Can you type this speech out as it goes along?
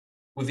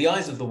With the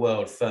eyes of the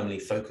world firmly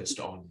focused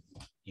on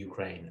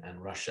Ukraine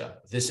and Russia,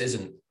 this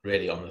isn't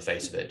really, on the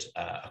face of it,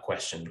 a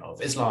question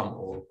of Islam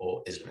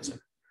or Islamism.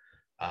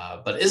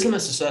 But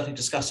Islamists are certainly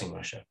discussing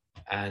Russia.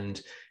 And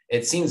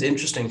it seems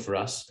interesting for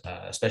us,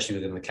 especially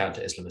within the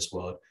counter-Islamist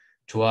world,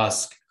 to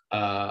ask,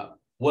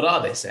 what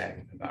are they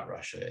saying about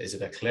Russia? Is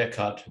it a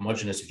clear-cut,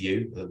 homogenous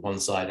view that one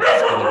side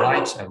is in the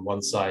right and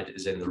one side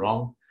is in the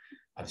wrong?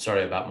 I'm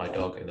sorry about my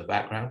dog in the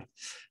background.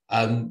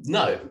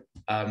 No.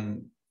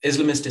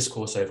 Islamist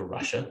discourse over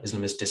Russia,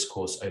 Islamist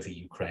discourse over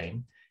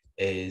Ukraine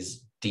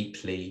is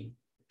deeply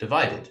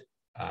divided,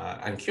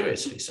 and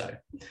curiously so.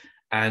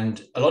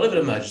 And a lot of it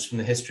emerges from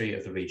the history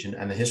of the region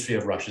and the history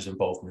of Russia's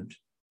involvement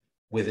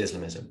with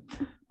Islamism.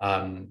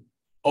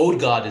 Old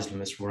guard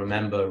Islamists will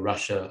remember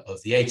Russia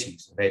of the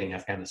 80s, invading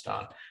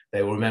Afghanistan.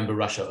 They will remember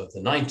Russia of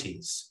the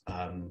 90s,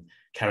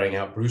 carrying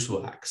out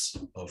brutal acts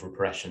of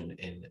repression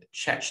in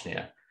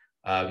Chechnya.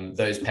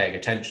 Those paying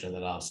attention in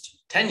the last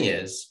 10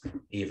 years,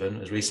 even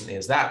as recently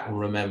as that, will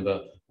remember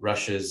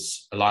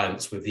Russia's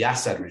alliance with the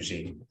Assad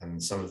regime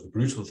and some of the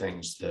brutal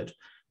things that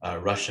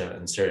Russia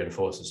and Syrian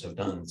forces have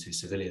done to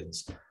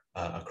civilians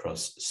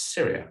across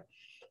Syria.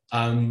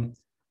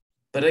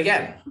 But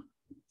again,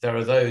 there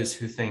are those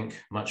who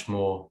think much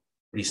more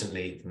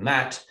recently than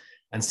that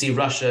and see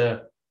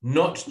Russia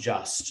not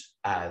just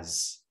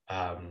as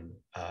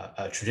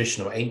a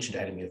traditional ancient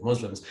enemy of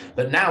Muslims,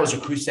 but now as a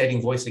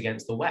crusading voice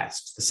against the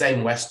West, the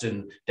same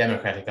Western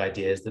democratic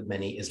ideas that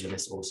many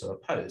Islamists also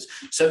oppose.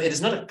 So it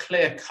is not a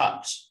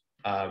clear-cut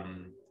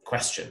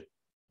question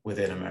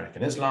within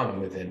American Islam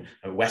and within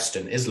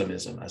Western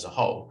Islamism as a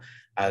whole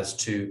as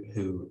to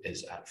who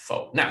is at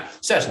fault. Now,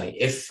 certainly,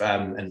 if,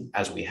 and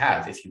as we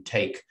have, if you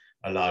take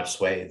a large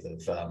swathe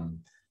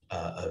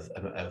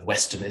of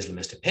Western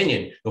Islamist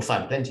opinion, you'll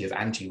find plenty of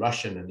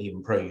anti-Russian and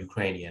even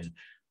pro-Ukrainian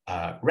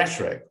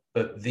rhetoric.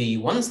 But the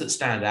ones that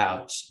stand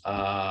out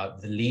are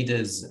the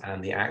leaders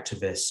and the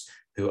activists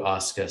who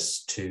ask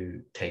us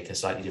to take a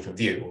slightly different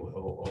view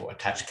or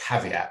attach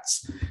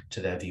caveats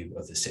to their view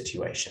of the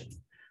situation.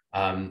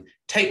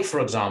 Take, for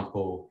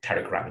example,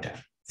 Tariq Ramadan,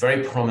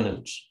 very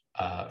prominent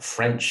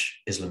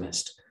French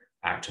Islamist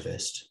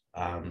activist,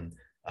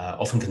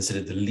 often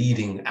considered the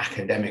leading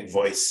academic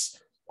voice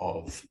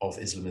of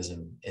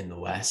Islamism in the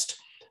West.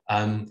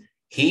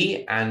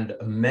 He and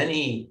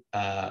many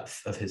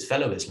of his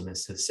fellow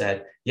Islamists have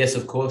said, yes,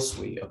 of course,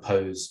 we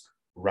oppose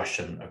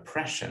Russian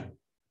oppression.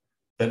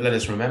 But let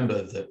us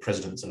remember that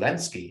President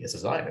Zelensky is a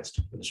Zionist.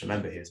 Let us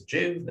remember he is a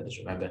Jew. Let us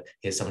remember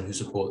he is someone who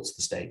supports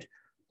the state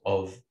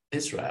of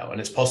Israel.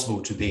 And it's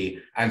possible to be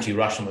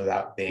anti-Russian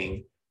without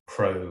being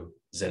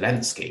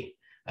pro-Zelensky.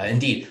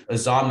 Indeed,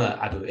 Osama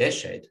Abu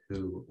Irshed,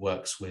 who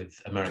works with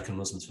American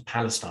Muslims for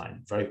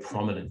Palestine, very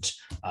prominent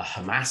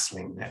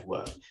Hamas-linked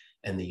network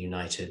in the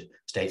United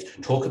States,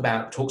 talks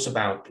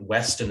about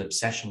Western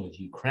obsession with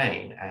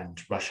Ukraine and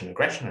Russian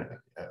aggression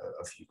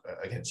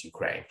against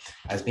Ukraine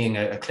as being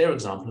a clear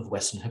example of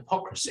Western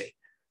hypocrisy,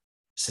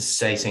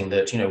 stating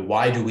that,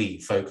 why do we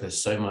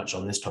focus so much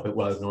on this topic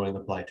while ignoring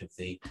the plight of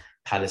the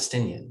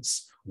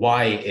Palestinians?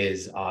 Why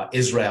is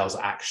Israel's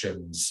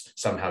actions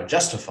somehow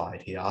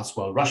justified, he asks,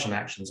 while Russian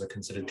actions are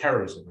considered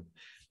terrorism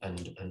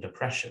and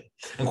oppression?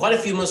 And quite a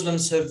few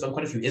Muslims and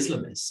quite a few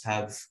Islamists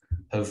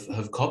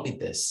have copied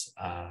this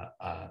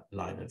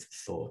line of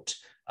thought.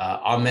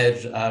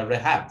 Ahmed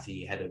Rehab,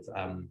 the head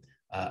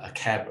of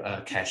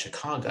CARE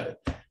Chicago,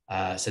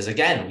 says,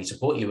 again, we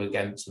support you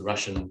against the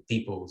Russian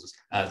people's,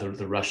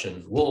 the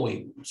Russian war.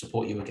 We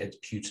support you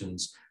against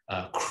Putin's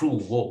cruel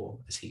war,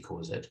 as he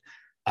calls it.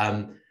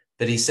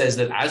 But he says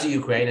that as a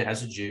Ukrainian,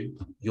 as a Jew,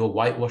 you're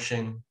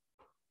whitewashing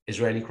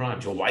Israeli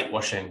crimes, you're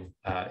whitewashing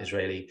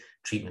Israeli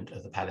treatment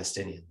of the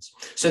Palestinians.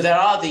 So there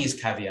are these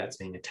caveats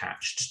being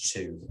attached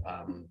to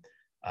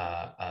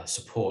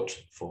support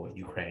for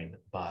Ukraine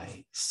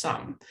by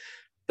some.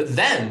 But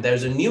then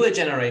there's a newer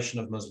generation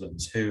of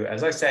Muslims who,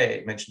 as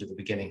I mentioned at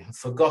the beginning, have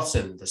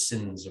forgotten the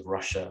sins of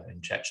Russia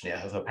in Chechnya,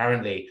 have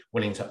apparently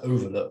willing to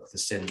overlook the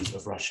sins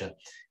of Russia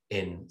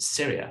in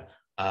Syria.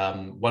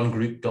 One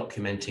group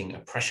documenting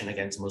oppression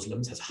against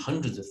Muslims has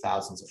hundreds of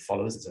thousands of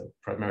followers. It's a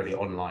primarily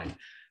online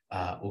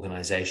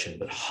organization,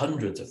 but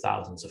hundreds of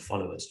thousands of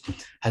followers,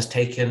 has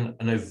taken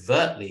an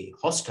overtly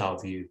hostile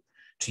view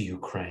to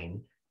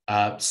Ukraine,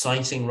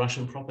 citing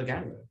Russian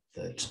propaganda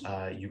that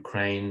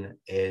Ukraine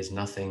is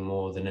nothing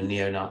more than a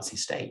neo-Nazi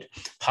state,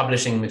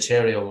 publishing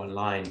material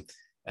online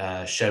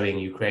showing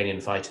Ukrainian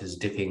fighters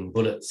dipping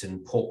bullets in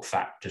pork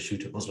fat to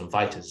shoot at Muslim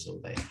fighters, or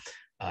they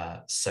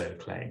so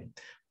claim.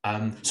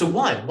 So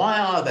why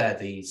are there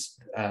these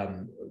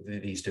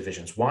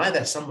divisions? Why are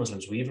there some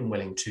Muslims who are even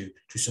willing to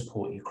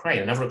support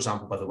Ukraine? Another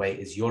example, by the way,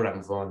 is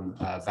Joram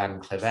van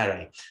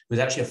Clevere, who is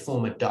actually a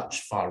former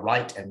Dutch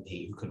far-right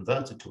MP who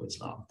converted to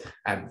Islam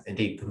and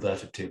indeed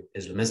converted to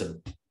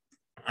Islamism.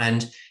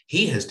 And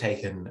he has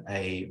taken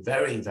a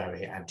very,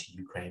 very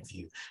anti-Ukraine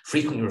view,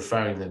 frequently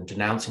referring them,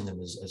 denouncing them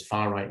as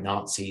far-right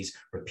Nazis,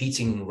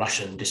 repeating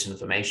Russian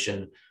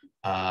disinformation,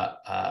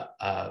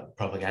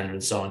 propaganda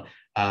and so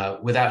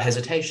on, without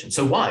hesitation.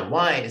 So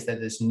why is there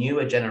this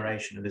newer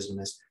generation of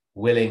Islamists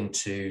willing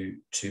to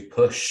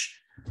push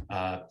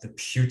the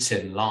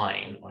Putin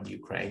line on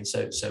Ukraine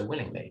so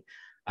willingly.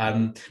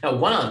 Now,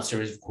 one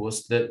answer is, of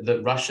course,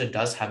 that Russia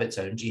does have its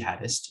own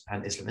jihadist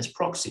and Islamist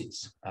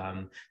proxies.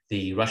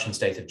 The Russian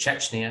state of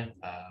Chechnya,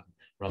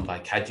 run by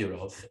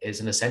Kadyrov, is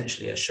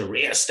essentially a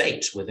Sharia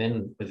state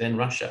within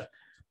Russia.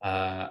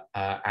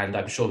 And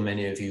I'm sure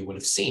many of you will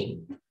have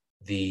seen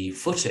the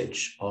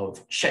footage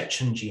of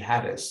Chechen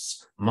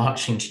jihadists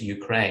marching to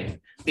Ukraine,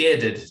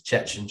 bearded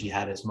Chechen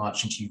jihadists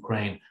marching to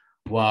Ukraine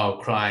while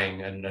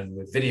crying, and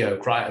with video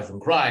of them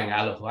crying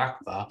Allahu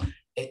Akbar.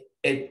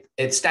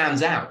 It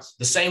stands out.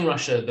 The same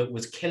Russia that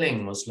was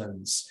killing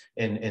Muslims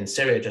in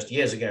Syria just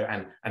years ago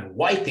and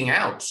wiping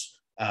out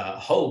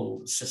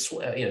whole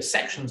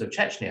sections of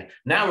Chechnya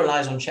now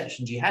relies on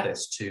Chechen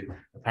jihadists to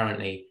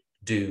apparently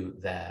do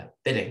their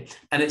bidding.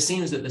 And it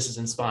seems that this has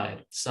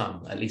inspired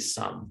at least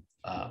some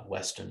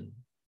Western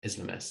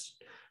Islamists.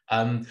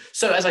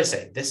 So as I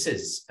say, this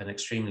is an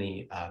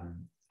extremely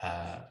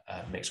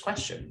mixed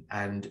question,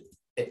 and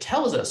it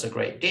tells us a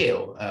great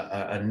deal,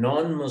 a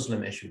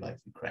non-Muslim issue like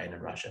Ukraine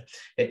and Russia.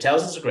 It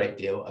tells us a great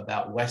deal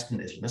about Western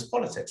Islamist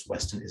politics,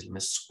 Western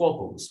Islamist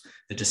squabbles,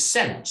 the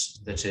dissent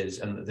that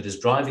is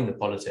driving the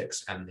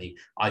politics and the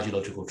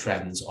ideological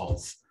trends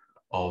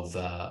of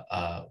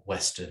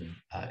Western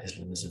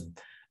Islamism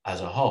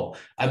as a whole.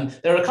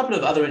 There are a couple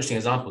of other interesting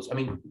examples. I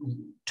mean,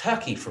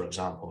 Turkey, for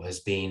example, has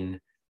been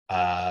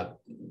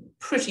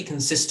pretty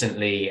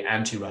consistently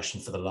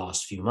anti-Russian for the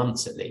last few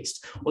months, at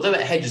least, although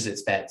it hedges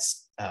its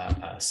bets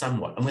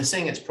somewhat. And we're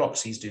seeing its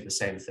proxies do the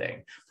same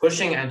thing,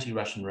 pushing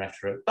anti-Russian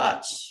rhetoric,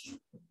 but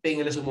being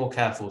a little more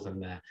careful than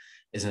their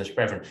Islamist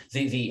brethren.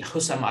 The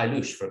Hussam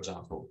Aylush, for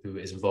example, who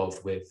is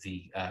involved with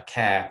the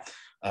CARE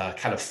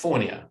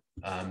California,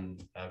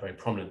 a very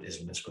prominent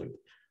Islamist group.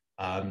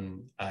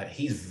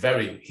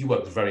 He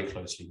works very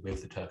closely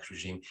with the Turkish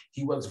regime.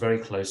 He works very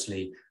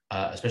closely,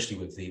 especially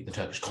with the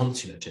Turkish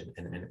consulate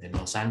in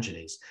Los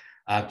Angeles.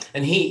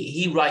 And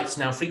he writes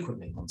now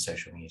frequently on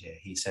social media.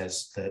 He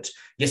says that,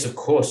 yes, of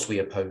course, we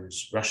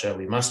oppose Russia.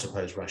 We must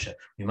oppose Russia.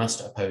 We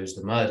must oppose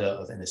the murder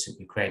of innocent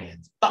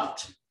Ukrainians.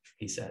 But,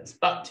 he says,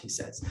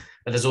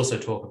 let us also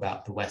talk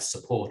about the West's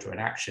support or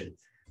inaction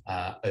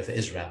over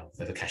Israel,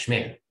 over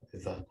Kashmir,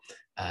 over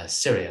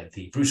Syria,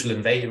 the brutal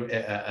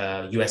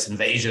US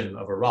invasion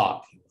of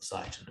Iraq, he will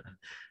cite,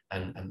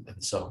 and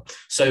so on.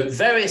 So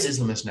various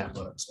Islamist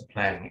networks are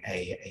playing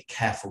a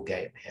careful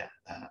game here,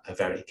 a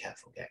very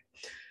careful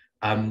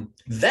game.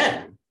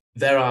 Then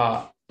there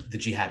are the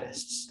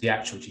jihadists, the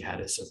actual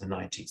jihadists of the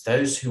 90s,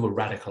 those who were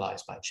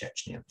radicalized by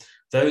Chechnya,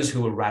 those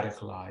who were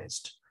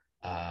radicalized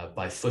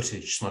by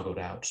footage smuggled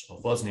out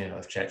of Bosnia,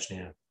 of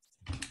Chechnya,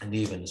 and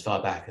even as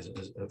far back as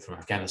from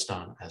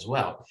Afghanistan as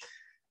well.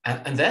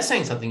 And they're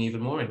saying something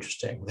even more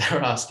interesting.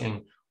 They're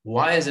asking,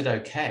 why is it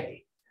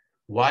okay?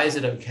 Why is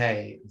it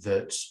okay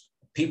that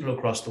people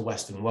across the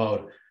Western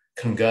world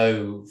can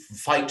go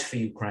fight for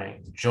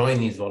Ukraine, join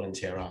these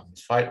volunteer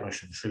armies, fight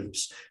Russian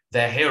troops?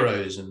 They're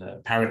heroes, and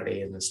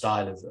apparently in the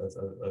style of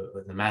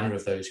the manner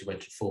of those who went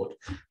to fought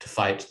to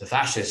fight the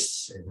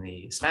fascists in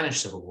the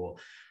Spanish Civil War.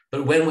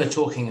 But when we're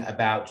talking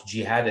about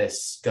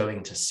jihadists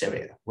going to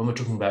Syria, when we're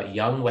talking about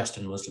young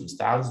Western Muslims,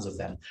 thousands of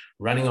them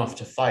running off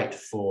to fight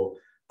for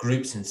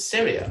groups in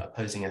Syria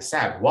opposing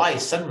Assad, why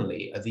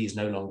suddenly are these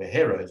no longer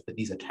heroes, but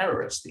these are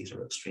terrorists, these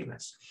are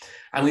extremists?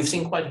 And we've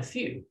seen quite a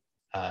few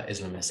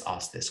Islamists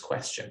ask this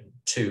question,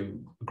 to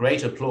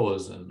great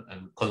applause and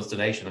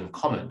consternation and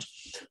comment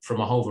from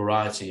a whole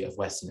variety of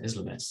Western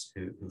Islamists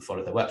who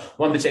follow their work.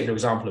 One particular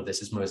example of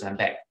this is Mohsen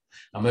Beg.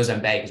 Now,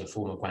 Mohsen Beg is a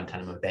former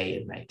Guantanamo Bay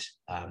inmate.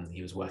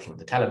 He was working with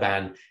the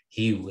Taliban.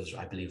 He was,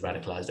 I believe,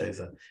 radicalized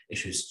over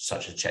issues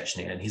such as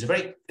Chechnya, and he's a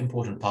very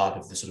important part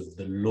of the sort of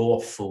the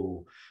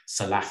lawful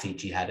Salafi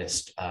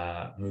jihadist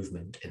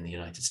movement in the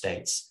United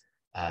States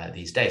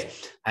these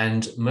days.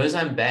 And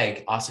Mohsen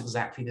Beg asks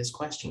exactly this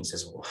question. He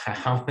says, well,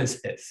 how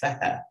is it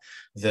fair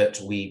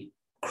that we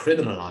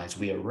criminalize,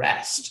 we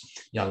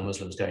arrest young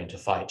Muslims going to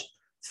fight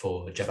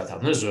for Jabhat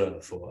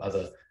al-Nusra, for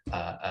other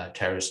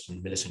terrorist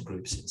and militant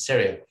groups in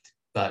Syria?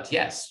 But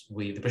yes,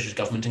 the British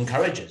government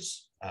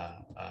encourages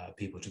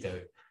people to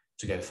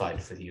go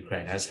fight for the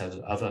Ukraine, as has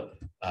other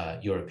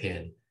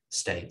European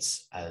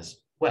states as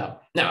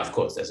well. Now, of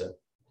course, there's a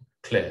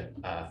clear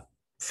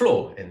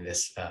flaw in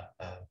this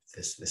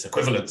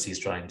equivalence he's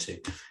trying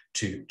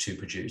to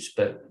produce,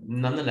 but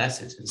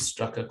nonetheless, it has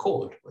struck a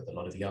chord with a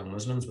lot of young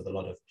Muslims, with a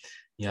lot of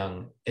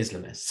young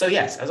Islamists. So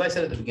yes, as I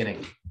said at the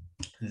beginning,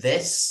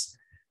 this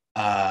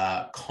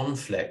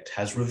conflict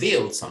has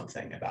revealed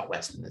something about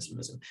Western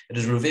Islamism. It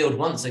has revealed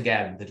once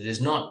again that it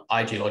is not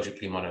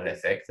ideologically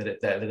monolithic,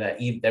 that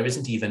there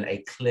isn't even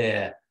a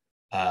clear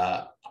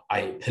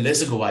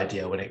political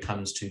idea when it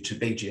comes to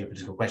big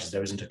geopolitical questions.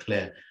 There isn't a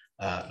clear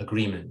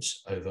agreement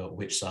over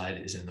which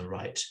side is in the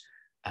right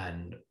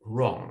and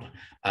wrong.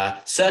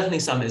 Certainly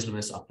some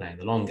Islamists are playing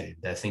the long game.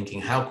 They're thinking,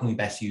 how can we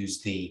best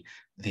use the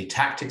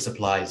tactics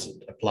applied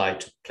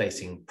to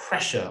placing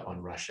pressure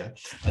on Russia,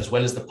 as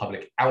well as the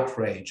public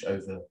outrage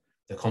over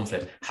the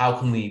conflict? How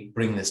can we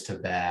bring this to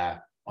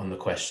bear on the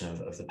question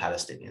of the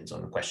Palestinians,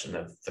 on the question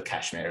of the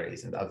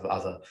Kashmiris and of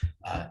other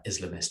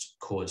Islamist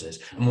causes.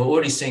 And we're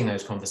already seeing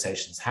those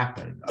conversations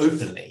happen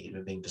openly,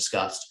 even being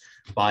discussed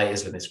by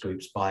Islamist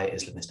groups, by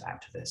Islamist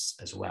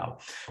activists as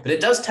well. But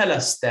it does tell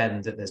us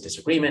then that there's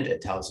disagreement.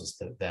 It tells us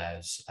that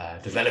there's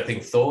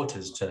developing thought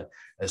as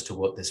to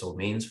what this all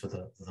means for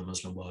the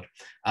Muslim world.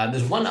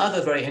 There's one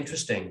other very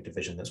interesting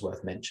division that's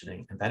worth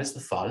mentioning, and that is the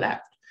far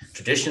left.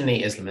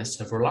 Traditionally, Islamists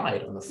have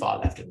relied on the far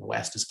left in the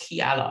West as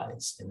key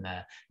allies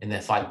in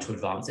their fight to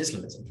advance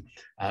Islamism,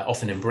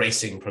 often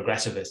embracing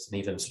progressivist and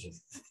even sort of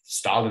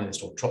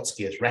Stalinist or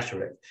Trotskyist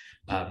rhetoric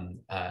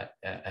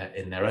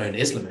in their own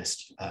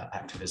Islamist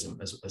activism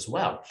as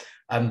well.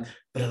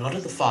 But a lot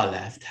of the far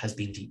left has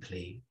been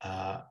deeply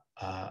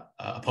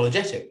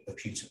apologetic of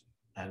Putin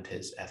and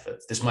his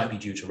efforts. This might be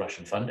due to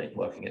Russian funding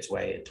working its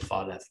way into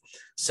far left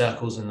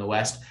circles in the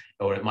West,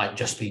 or it might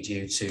just be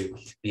due to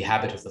the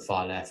habit of the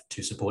far left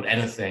to support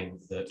anything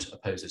that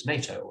opposes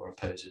NATO or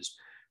opposes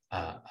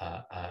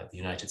the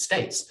United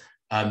States.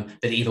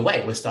 But either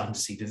way, we're starting to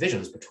see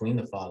divisions between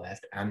the far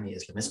left and the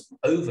Islamists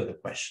over the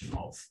question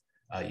of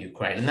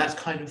Ukraine. And that's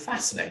kind of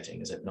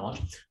fascinating, is it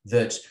not?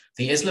 That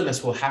the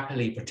Islamists will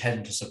happily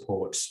pretend to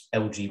support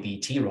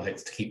LGBT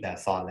rights to keep their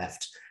far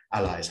left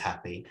allies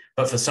happy,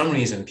 but for some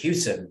reason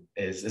Putin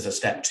is a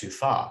step too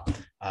far.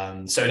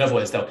 So in other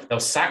words, they'll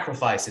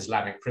sacrifice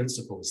Islamic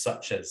principles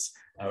such as,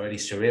 or at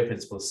least Sharia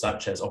principles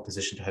such as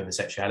opposition to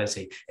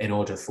homosexuality in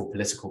order for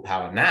political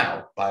power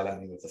now by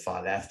aligning with the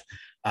far left.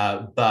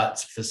 But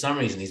for some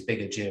reason, these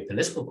bigger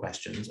geopolitical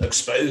questions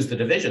expose the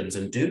divisions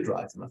and do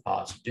drive them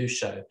apart, and do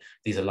show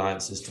these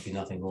alliances to be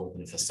nothing more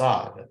than a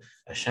facade,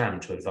 a sham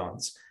to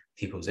advance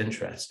people's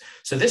interests.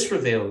 So this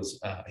reveals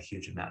a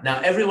huge amount.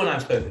 Now, everyone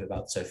I've spoken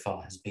about so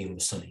far has been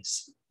the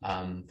Sunnis.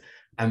 And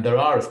there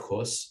are, of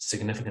course,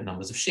 significant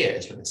numbers of Shia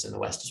Islamists in the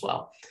West as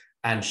well.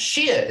 And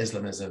Shia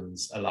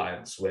Islamism's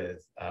alliance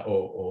with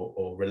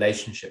or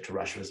relationship to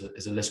Russia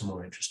is a little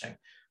more interesting.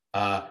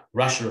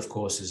 Russia, of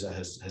course,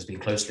 has been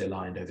closely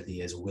aligned over the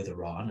years with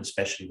Iran,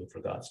 especially with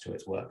regards to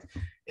its work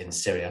in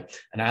Syria.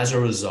 And as a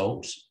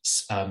result,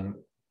 Islamist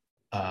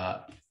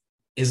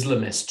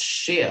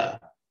Shia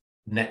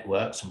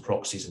networks and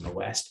proxies in the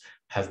West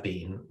have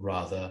been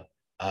rather,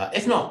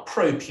 if not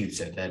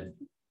pro-Putin, then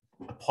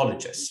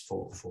apologists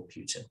for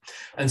Putin.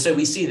 And so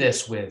we see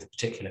this with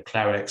particular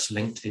clerics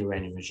linked to the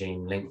Iranian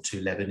regime, linked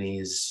to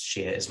Lebanese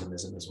Shia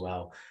Islamism as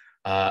well,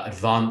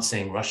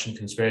 advancing Russian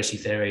conspiracy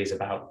theories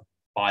about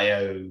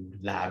bio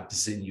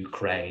labs in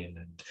Ukraine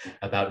and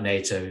about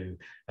NATO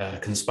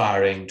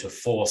conspiring to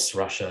force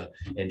Russia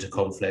into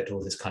conflict,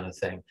 all this kind of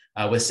thing.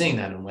 We're seeing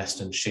that in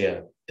Western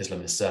Shia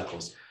Islamist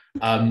circles.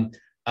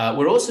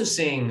 We're also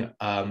seeing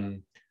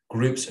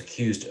groups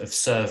accused of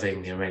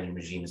serving the Iranian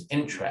regime's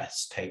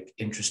interests take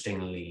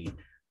interestingly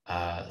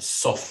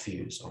soft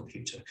views on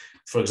Putin.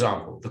 For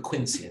example, the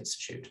Quincy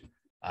Institute,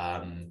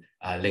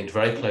 linked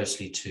very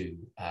closely to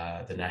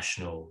the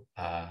National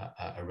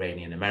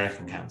Iranian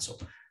American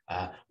Council,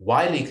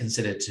 widely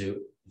considered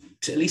to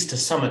at least to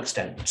some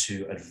extent,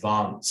 to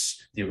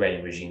advance the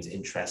Iranian regime's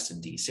interests in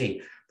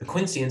DC. The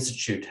Quincy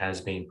Institute has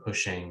been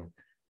pushing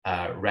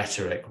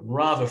rhetoric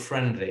rather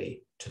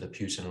friendly to the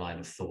Putin line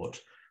of thought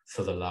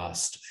for the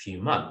last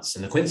few months.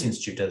 And the Quincy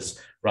Institute does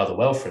rather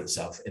well for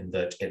itself in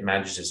that it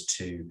manages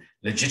to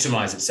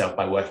legitimize itself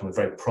by working with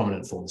very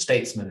prominent former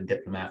statesmen and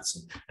diplomats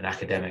and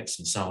academics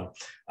and so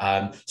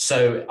on.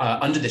 So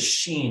under the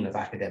sheen of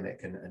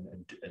academic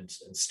and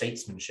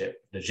statesmanship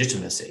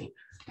legitimacy,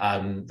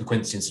 the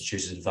Quincy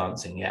Institute is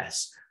advancing,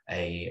 yes,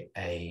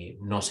 a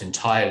not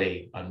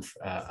entirely,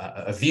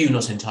 a view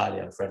not entirely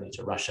unfriendly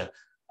to Russia,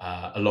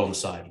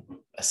 alongside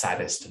a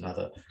sadist and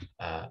other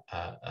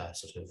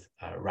sort of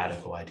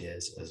radical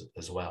ideas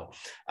as well.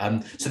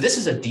 So this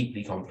is a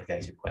deeply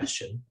complicated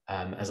question.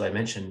 As I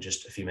mentioned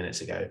just a few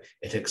minutes ago,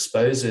 it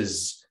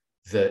exposes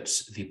that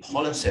the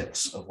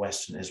politics of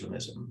Western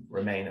Islamism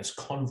remain as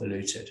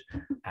convoluted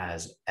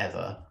as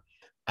ever.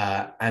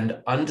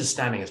 And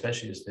understanding,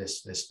 especially as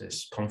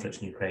this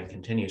conflict in Ukraine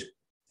continues,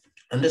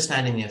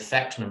 understanding the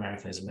effect on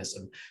American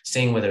Islamism,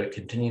 seeing whether it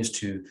continues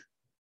to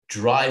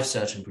drive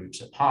certain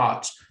groups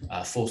apart,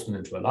 force them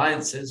into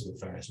alliances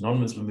with various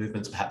non-Muslim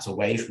movements, perhaps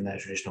away from their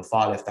traditional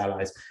far-left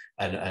allies,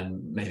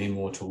 and maybe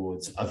more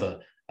towards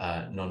other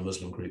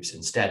non-Muslim groups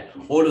instead.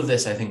 All of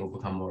this, I think, will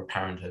become more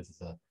apparent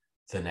over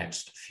the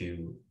next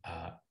few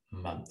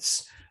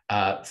months.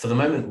 For the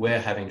moment,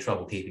 we're having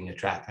trouble keeping a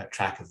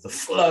track of the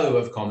flow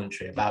of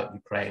commentary about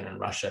Ukraine and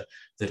Russia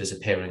that is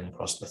appearing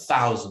across the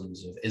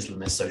thousands of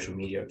Islamist social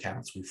media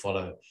accounts we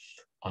follow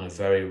on a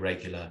very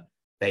regular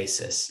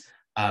basis.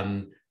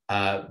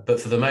 But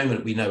for the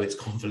moment, we know it's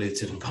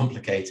convoluted and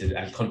complicated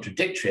and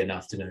contradictory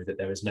enough to know that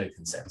there is no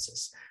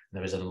consensus, and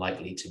there is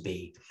unlikely to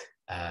be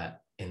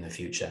in the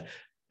future.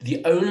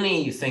 The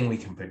only thing we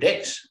can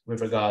predict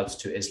with regards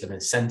to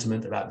Islamist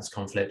sentiment about this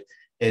conflict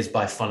is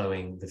by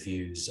following the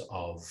views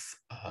of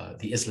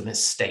the Islamist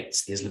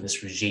states, the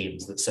Islamist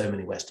regimes that so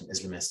many Western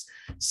Islamists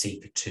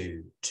seek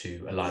to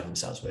align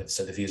themselves with.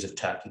 So the views of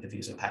Turkey, the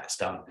views of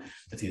Pakistan,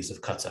 the views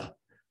of Qatar.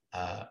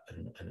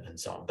 and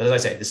so on. But as I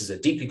say, this is a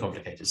deeply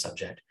complicated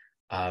subject.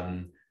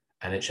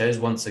 And it shows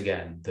once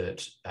again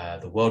that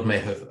the world may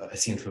have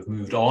seemed to have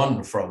moved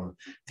on from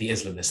the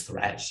Islamist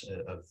threat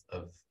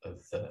of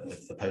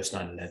the post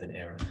 9/11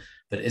 era,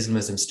 but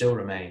Islamism still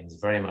remains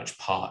very much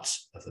part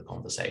of the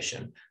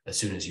conversation as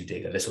soon as you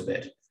dig a little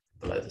bit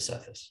below the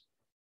surface.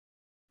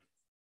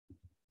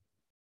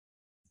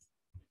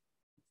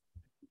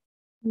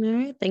 All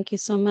right, thank you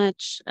so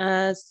much.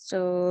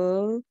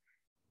 So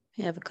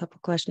we have a couple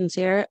questions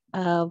here.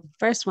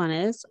 First one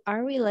is,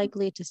 are we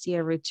likely to see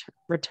a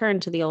return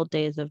to the old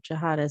days of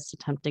jihadists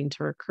attempting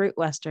to recruit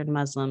Western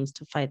Muslims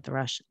to fight the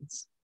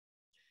Russians?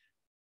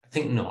 I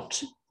think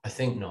not. I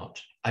think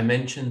not. I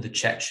mentioned the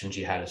Chechen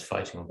jihadists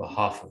fighting on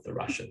behalf of the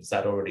Russians.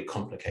 That already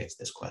complicates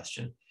this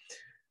question.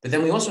 But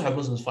then we also have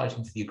Muslims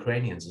fighting for the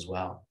Ukrainians as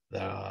well.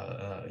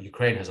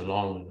 Ukraine has a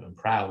long and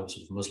proud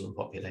sort of Muslim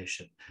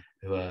population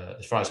who are,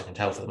 as far as I can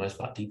tell, for the most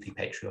part, deeply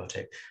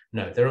patriotic.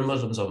 No, there are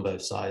Muslims on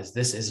both sides.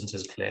 This isn't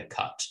as clear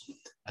cut,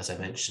 as I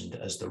mentioned,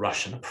 as the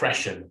Russian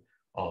oppression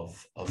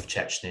of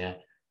Chechnya,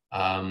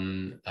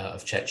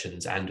 of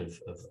Chechens and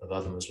of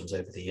other Muslims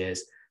over the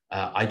years.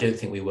 I don't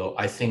think we will.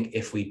 I think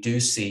if we do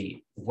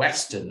see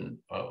Western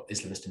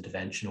Islamist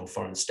intervention or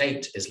foreign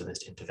state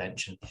Islamist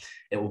intervention,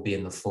 it will be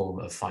in the form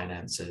of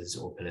finances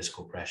or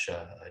political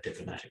pressure,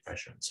 diplomatic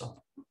pressure, and so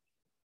on.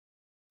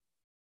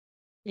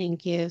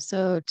 Thank you.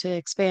 So to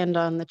expand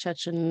on the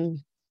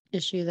Chechen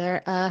issue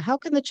there, how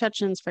can the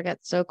Chechens forget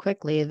so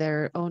quickly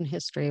their own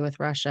history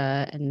with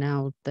Russia, and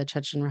now the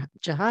Chechen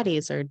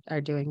jihadis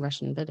are doing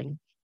Russian bidding?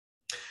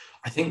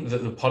 I think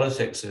that the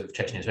politics of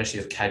Chechnya, especially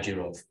of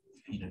Kadyrov,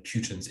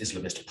 Putin's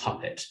Islamist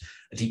puppet,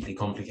 are deeply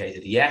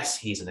complicated. Yes,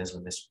 he's an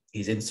Islamist.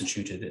 He's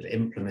instituted and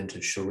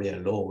implemented Sharia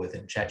law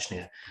within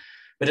Chechnya.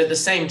 But at the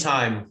same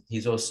time, he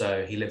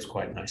lives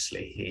quite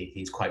nicely.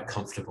 He's quite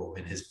comfortable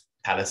in his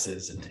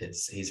palaces, and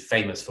he's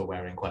famous for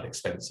wearing quite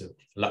expensive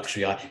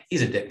luxury.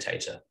 He's a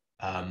dictator.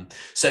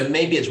 So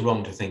maybe it's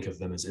wrong to think of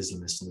them as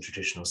Islamists in the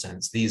traditional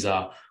sense. These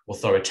are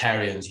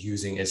authoritarians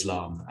using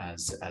Islam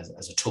as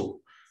a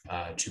tool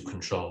to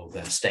control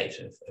their state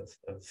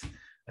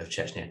of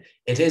Chechnya.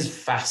 It is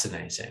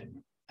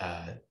fascinating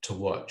to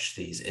watch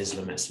these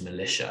Islamist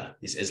militia,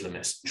 these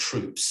Islamist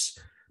troops,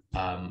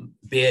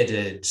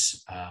 bearded,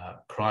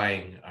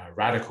 crying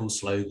radical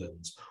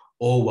slogans,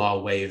 all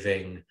while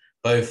waving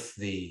both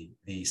the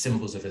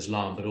symbols of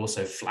Islam, but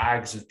also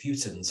flags of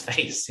Putin's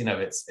face.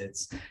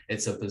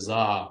 It's a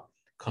bizarre,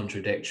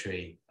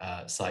 contradictory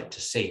sight to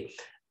see.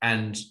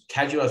 And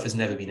Kadyrov has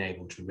never been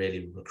able to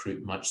really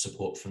recruit much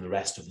support from the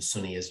rest of the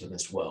Sunni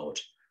Islamist world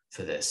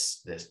for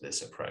this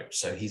approach.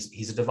 So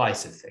he's a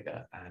divisive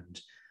figure, and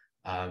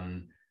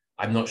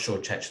I'm not sure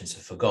Chechens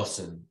have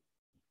forgotten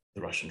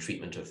the Russian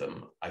treatment of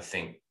them. I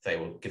think they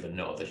were given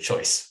no other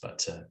choice but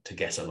to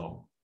get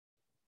along.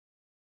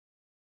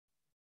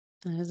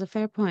 That is a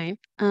fair point.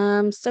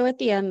 So at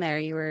the end there,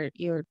 you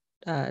were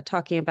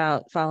talking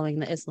about following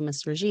the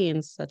Islamist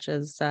regimes such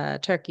as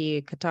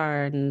Turkey,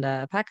 Qatar,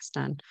 and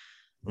Pakistan.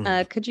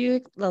 Could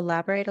you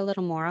elaborate a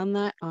little more on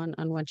that, on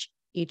what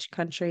each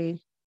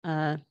country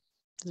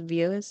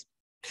view is?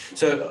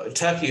 So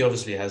Turkey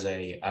obviously has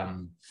a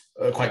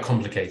quite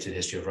complicated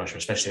history of Russia,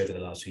 especially over the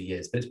last few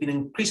years, but it's been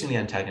increasingly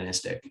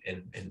antagonistic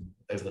in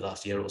over the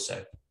last year or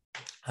so.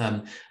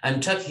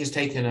 And Turkey has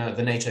taken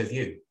the NATO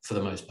view for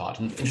the most part.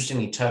 And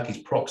interestingly, Turkey's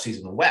proxies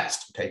in the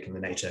West have taken the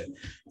NATO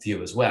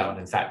view as well. And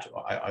in fact,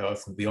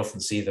 we often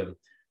see them,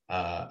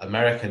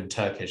 American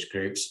Turkish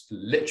groups,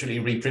 literally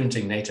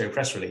reprinting NATO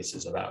press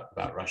releases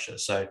about Russia.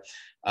 So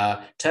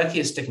Turkey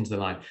is sticking to the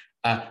line.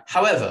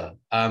 However,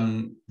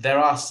 there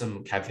are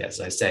some caveats,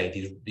 as I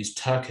say. These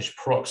Turkish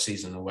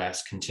proxies in the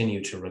West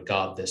continue to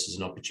regard this as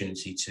an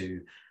opportunity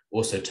to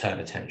also turn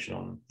attention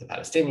on the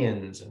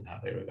Palestinians and how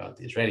they regard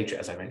the Israeli,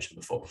 as I mentioned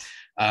before.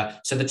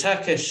 So the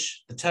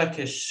Turkish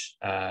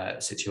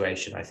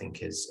situation, I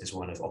think, is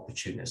one of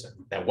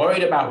opportunism. They're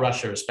worried about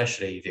Russia,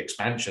 especially the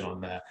expansion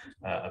on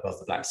above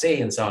the Black Sea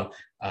and so on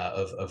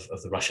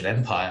of the Russian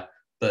Empire.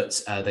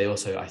 But they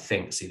also, I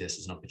think, see this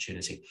as an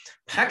opportunity.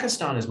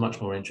 Pakistan is much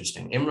more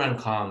interesting. Imran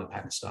Khan, the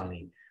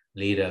Pakistani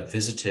leader,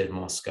 visited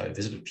Moscow,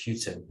 visited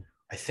Putin,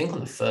 I think on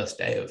the first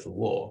day of the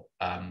war,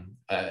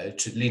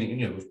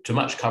 to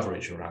much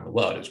coverage around the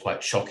world. It was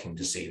quite shocking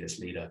to see this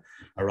leader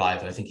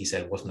arrive. And I think he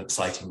said, what an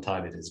exciting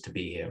time it is to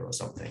be here or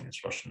something,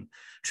 as Russian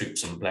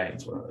troops and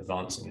planes were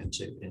advancing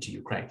into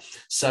Ukraine.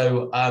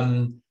 So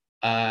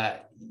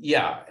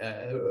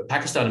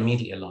Pakistan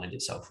immediately aligned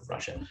itself with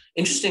Russia.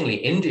 Interestingly,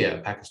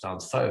 India,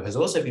 Pakistan's foe, has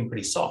also been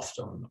pretty soft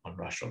on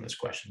Russia on this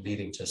question,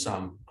 leading to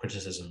some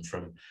criticism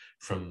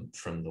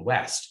from the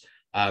West.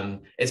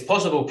 It's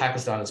possible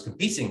Pakistan is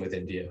competing with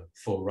India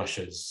for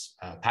Russia's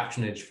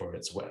patronage, for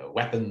its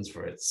weapons,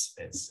 for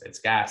its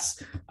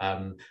gas.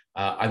 I'm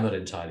not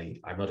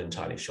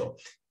entirely sure.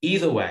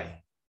 Either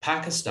way,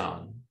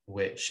 Pakistan,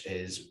 which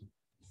is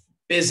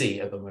busy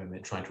at the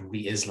moment trying to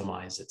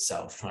re-Islamize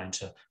itself, trying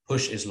to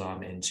push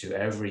Islam into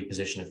every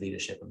position of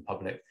leadership and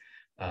public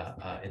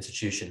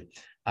institution,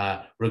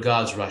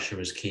 regards Russia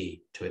as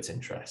key to its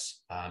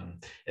interests.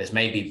 It's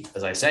maybe,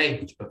 as I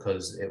say,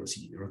 because it was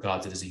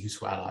regarded as a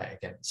useful ally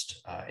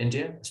against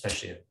India,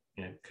 especially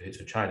cahoots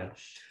with China,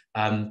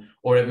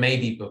 or it may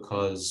be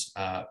because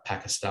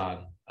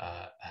Pakistan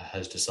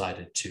has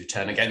decided to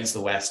turn against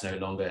the West, no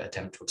longer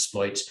attempt to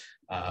exploit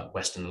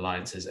Western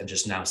alliances, and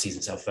just now sees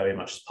itself very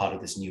much as part of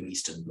this new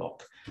Eastern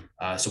Bloc.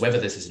 So whether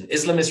this is an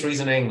Islamist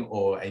reasoning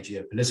or a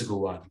geopolitical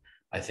one,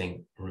 I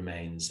think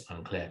remains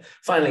unclear.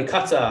 Finally,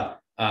 Qatar,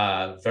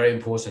 very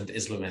important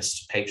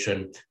Islamist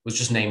patron, was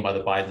just named by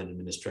the Biden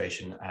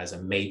administration as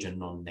a major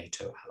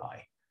non-NATO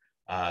ally.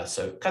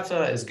 So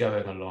Qatar is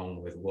going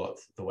along with what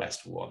the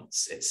West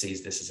wants. It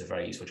sees this as a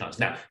very useful chance.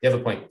 Now, the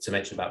other point to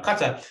mention about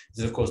Qatar is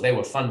that, of course, they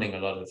were funding a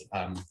lot of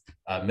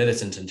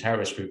militant and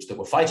terrorist groups that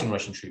were fighting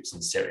Russian troops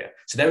in Syria.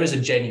 So there is a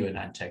genuine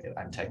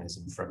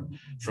antagonism from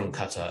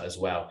Qatar as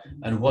well.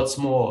 And what's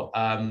more,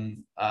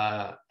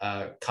 Qatar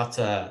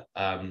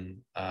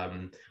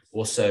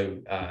also,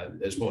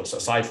 as well, so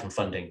aside from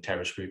funding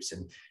terrorist groups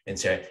in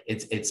Syria,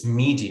 its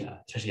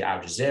media, especially Al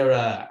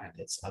Jazeera and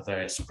its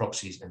various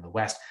proxies in the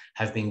West,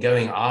 have been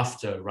going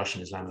after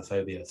Russian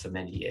Islamophobia for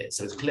many years.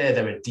 So it's clear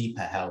there are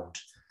deeper held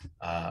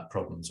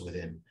problems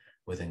within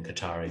the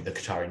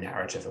Qatari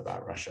narrative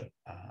about Russia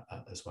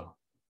as well.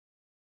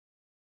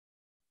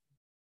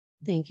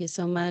 Thank you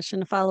so much.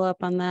 And to follow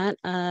up on that,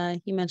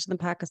 you mentioned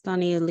the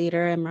Pakistani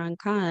leader Imran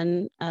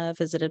Khan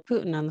visited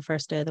Putin on the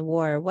first day of the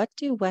war. What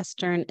do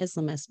Western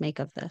Islamists make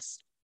of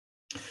this?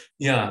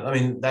 Yeah, I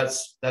mean,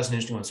 that's an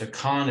interesting one. So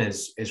Khan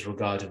is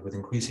regarded with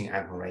increasing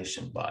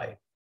admiration by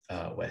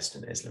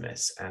Western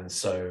Islamists. And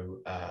so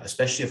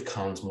especially of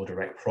Khan's more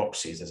direct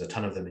proxies, there's a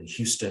ton of them in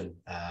Houston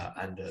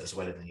and as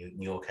well in the New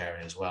York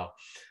area as well.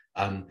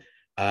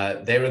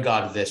 They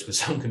regarded this with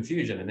some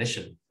confusion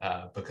initially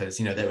because,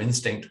 their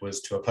instinct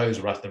was to oppose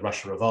the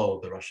Russia of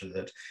old, the Russia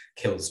that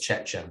kills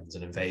Chechens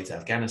and invades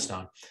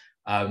Afghanistan.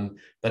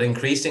 But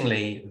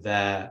increasingly,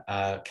 they're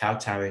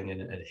kowtowing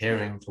and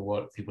adhering to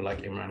what people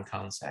like Imran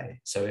Khan say.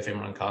 So if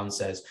Imran Khan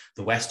says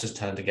the West has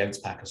turned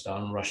against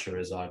Pakistan, Russia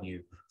is our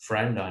new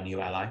friend, our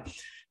new ally,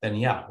 then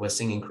yeah, we're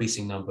seeing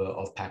increasing number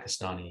of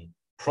Pakistani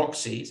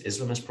proxies,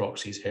 Islamist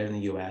proxies here in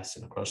the US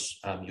and across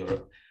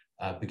Europe,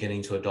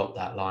 beginning to adopt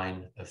that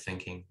line of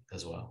thinking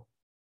as well.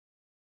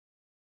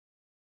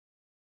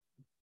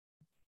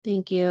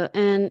 Thank you.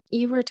 And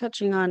you were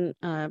touching on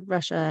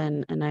Russia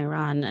and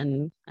Iran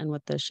and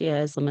what the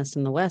Shia Islamists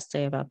in the West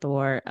say about the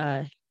war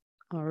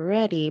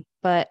already.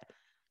 But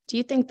do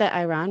you think that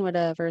Iran would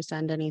ever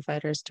send any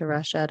fighters to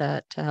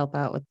Russia to help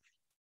out with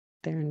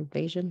their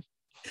invasion?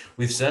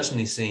 We've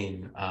certainly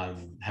seen,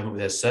 haven't we?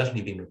 There's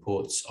certainly been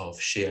reports of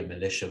Shia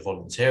militia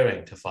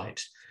volunteering to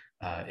fight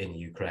in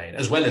Ukraine,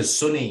 as well as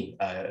Sunni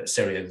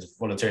Syrians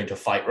volunteering to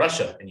fight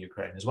Russia in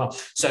Ukraine as well.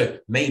 So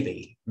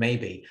maybe.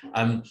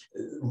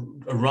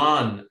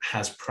 Iran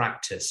has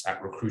practice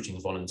at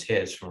recruiting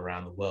volunteers from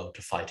around the world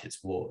to fight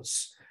its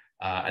wars.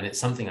 And it's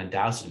something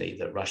undoubtedly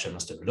that Russia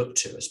must have looked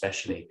to,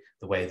 especially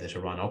the way that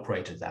Iran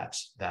operated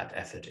that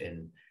effort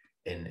in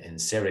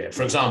Syria.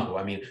 For example,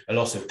 I mean, a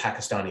lot of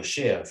Pakistani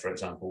Shia, for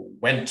example,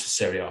 went to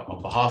Syria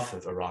on behalf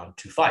of Iran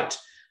to fight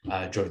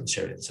during the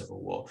Syrian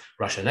civil war.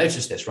 Russia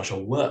noticed this. Russia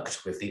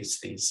worked with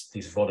these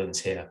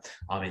volunteer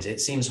armies. It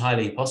seems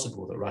highly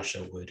possible that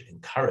Russia would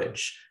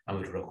encourage and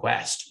would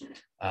request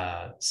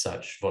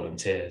such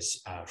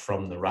volunteers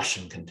from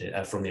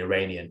the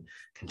Iranian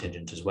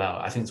contingent as well.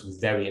 I think it's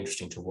very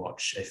interesting to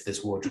watch if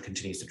this war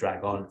continues to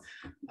drag on.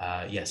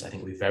 Yes, I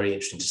think it will be very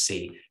interesting to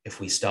see if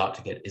we start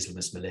to get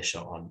Islamist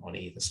militia on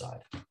either side.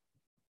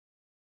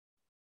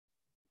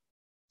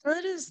 Well,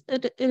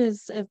 it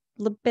is a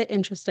little bit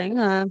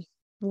interesting.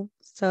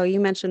 So you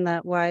mentioned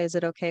that why is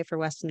it okay for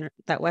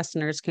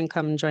Westerners can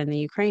come and join the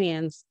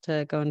Ukrainians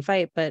to go and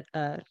fight, but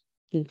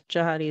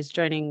jihadis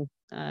joining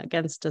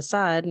against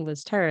Assad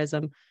was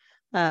terrorism.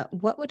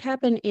 What would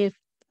happen if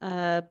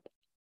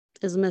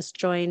Islamists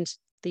joined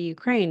the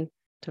Ukraine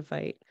to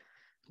fight?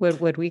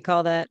 Would we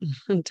call that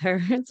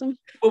terrorism?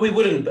 Well, we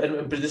wouldn't,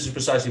 but this is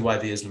precisely why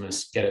the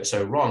Islamists get it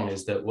so wrong,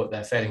 is that what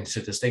they're failing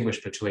to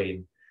distinguish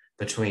between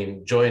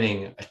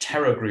joining a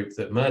terror group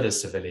that murders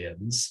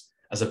civilians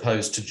as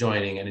opposed to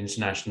joining an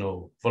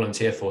international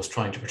volunteer force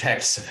trying to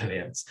protect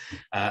civilians.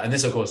 And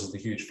this, of course, is the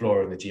huge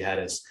flaw in the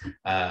jihadist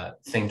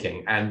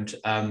thinking. And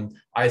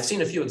I've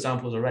seen a few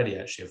examples already,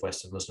 actually, of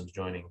Western Muslims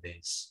joining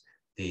these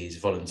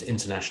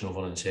international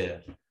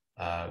volunteer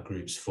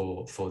groups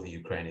for the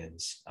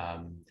Ukrainians.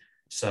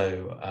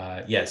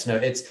 Yes, no,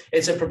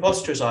 it's a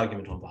preposterous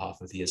argument on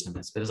behalf of the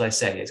Islamists, but as I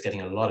say, it's getting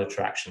a lot of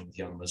traction with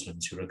young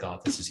Muslims who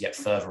regard this as yet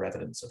further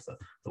evidence of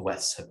the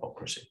West's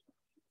hypocrisy.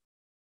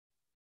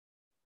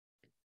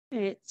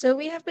 Right. So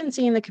we have been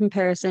seeing the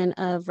comparison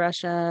of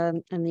Russia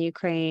and the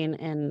Ukraine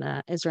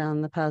and Israel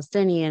and the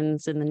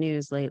Palestinians in the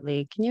news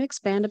lately. Can you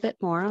expand a bit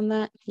more on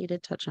that? You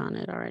did touch on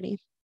it already.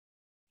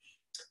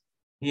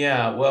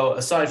 Yeah, well,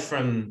 aside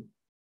from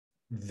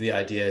the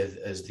idea,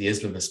 as the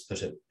Islamists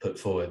put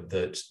forward,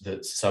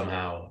 that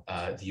somehow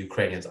the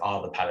Ukrainians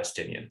are the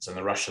Palestinians and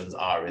the Russians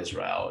are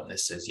Israel, and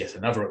this is yet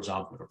another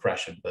example of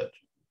oppression. But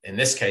in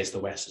this case, the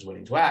West is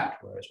willing to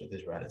act, whereas with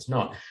Israel, it's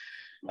not.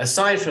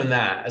 Aside from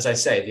that, as I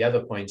say, the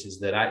other point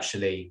is that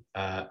actually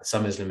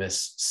some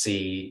Islamists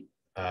see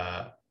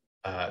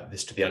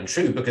this to be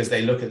untrue because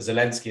they look at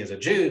Zelensky as a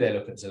Jew, they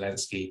look at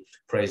Zelensky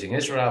praising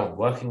Israel and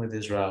working with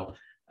Israel.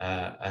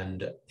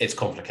 And it's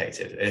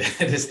complicated.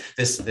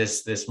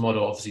 This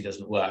model obviously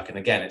doesn't work. And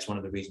again, it's one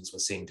of the reasons we're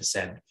seeing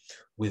dissent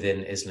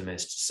within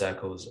Islamist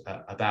circles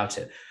about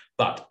it.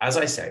 But as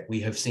I say,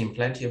 we have seen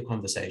plenty of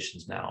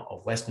conversations now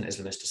of Western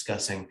Islamists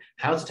discussing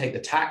how to take the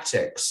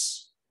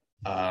tactics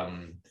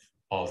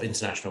of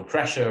international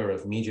pressure,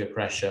 of media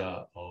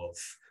pressure, of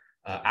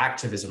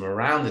activism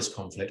around this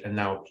conflict, and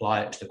now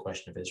apply it to the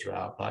question of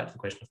Israel, apply it to the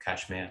question of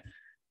Kashmir,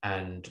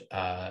 and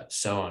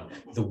so on.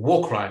 The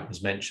war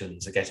crimes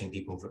mentions are getting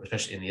people,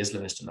 especially in the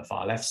Islamist and the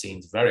far left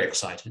scenes, very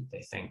excited.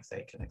 They think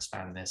they can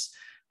expand this.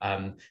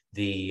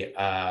 The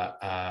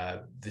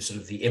sort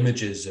of the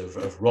images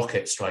of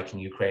rockets striking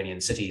Ukrainian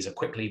cities are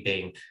quickly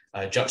being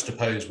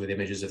juxtaposed with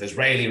images of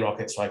Israeli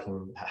rockets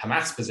striking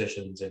Hamas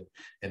positions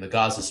in the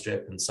Gaza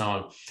Strip and so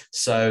on.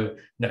 So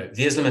no,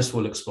 the Islamists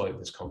will exploit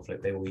this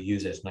conflict. They will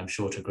use it, and I'm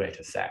sure to great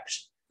effect.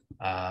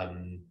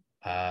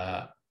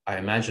 I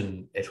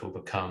imagine it will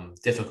become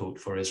difficult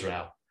for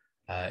Israel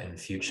in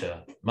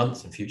future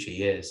months and future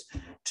years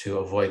to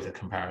avoid the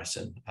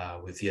comparison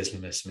with the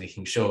Islamists,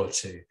 making sure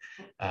to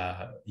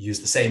use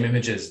the same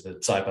images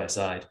that side by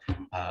side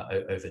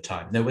over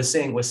time. No, we're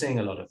seeing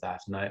a lot of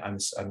that, and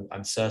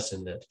I'm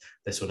certain that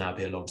this will now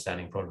be a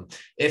long-standing problem.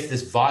 If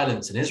this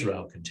violence in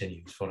Israel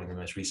continues following the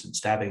most recent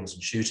stabbings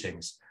and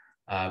shootings,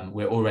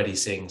 we're already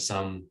seeing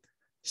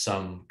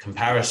some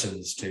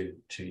comparisons to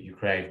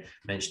Ukraine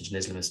mentioned in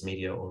Islamist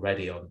media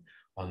already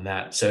on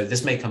that. So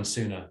this may come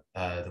sooner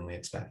than we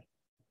expect.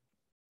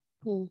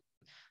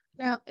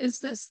 Now,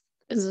 is this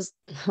is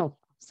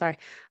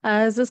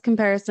this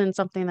comparison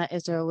something that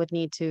Israel would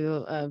need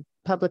to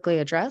publicly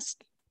address,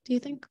 do you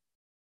think?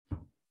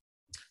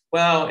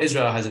 Well,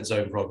 Israel has its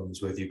own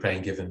problems with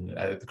Ukraine, given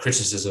the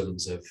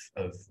criticisms of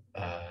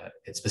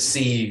its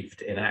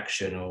perceived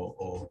inaction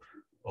or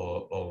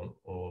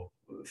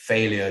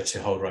failure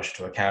to hold Russia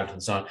to account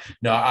and so on.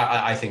 No,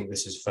 I think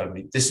this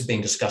is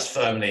being discussed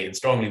firmly and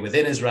strongly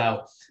within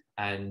Israel.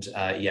 And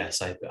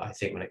yes, I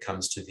think when it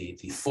comes to the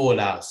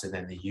fallouts and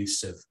then the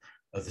use of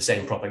the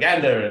same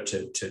propaganda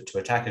to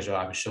attack Israel,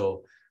 I'm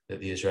sure that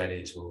the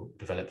Israelis will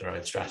develop their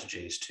own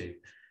strategies to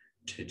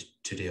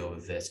deal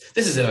with this.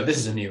 This is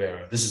a new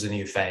era. This is a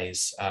new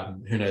phase.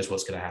 Who knows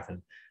what's going to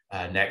happen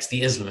next?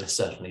 The Islamists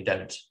certainly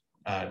don't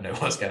know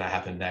what's going to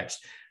happen next.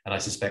 And I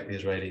suspect the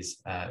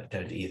Israelis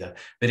don't either.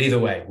 But either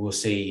way, we'll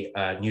see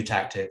new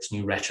tactics,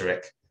 new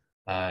rhetoric,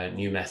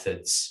 new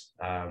methods.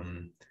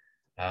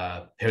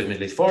 Here at the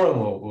Middle East Forum,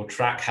 we'll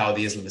track how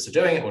the Islamists are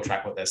doing it, we'll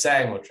track what they're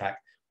saying, we'll track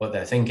what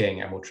they're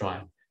thinking, and we'll try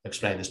and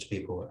explain this to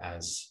people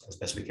as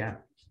best we can.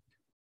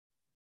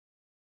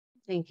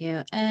 Thank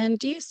you. And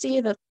do you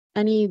see that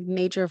any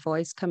major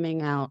voice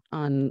coming out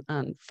on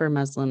for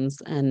Muslims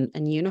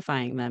and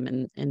unifying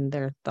them in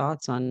their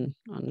thoughts on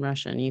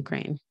Russia and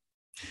Ukraine?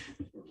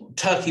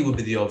 Turkey would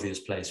be the obvious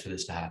place for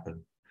this to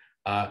happen.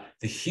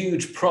 The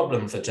huge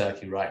problem for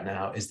Turkey right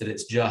now is that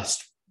it's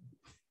just,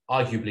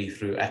 arguably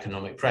through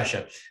economic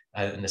pressure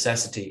and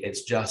necessity,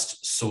 it's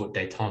just sought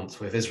détente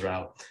with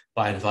Israel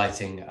by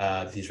inviting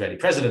the Israeli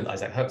president,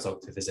 Isaac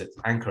Herzog, to visit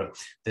Ankara.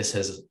 This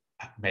has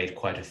made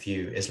quite a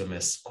few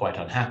Islamists quite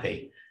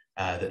unhappy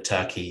that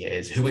Turkey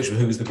who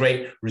is the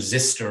great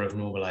resistor of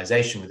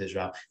normalization with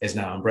Israel, is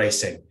now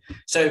embracing.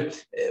 So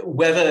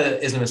whether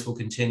Islamists will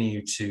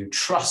continue to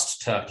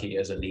trust Turkey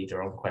as a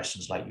leader on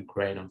questions like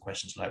Ukraine, on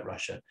questions like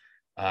Russia,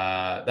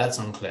 that's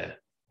unclear.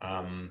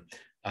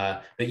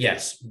 But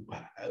yes,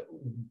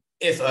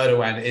 if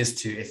Erdogan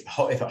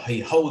if he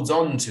holds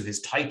on to his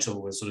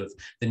title as sort of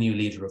the new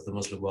leader of the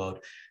Muslim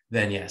world,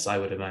 then yes, I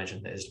would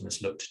imagine that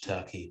Islamists look to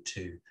Turkey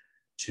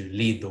to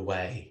lead the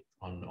way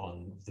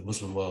on the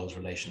Muslim world's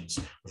relations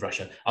with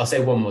Russia. I'll say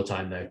one more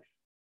time though,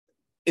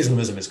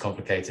 Islamism is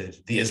complicated.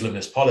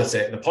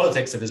 The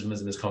politics of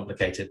Islamism is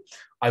complicated.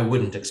 I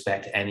wouldn't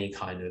expect any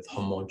kind of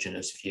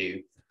homogenous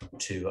view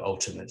to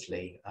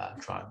ultimately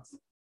triumph.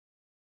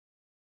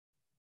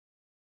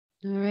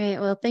 All right.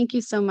 Well, thank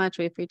you so much.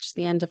 We've reached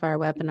the end of our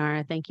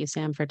webinar. Thank you,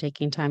 Sam, for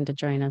taking time to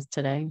join us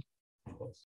today.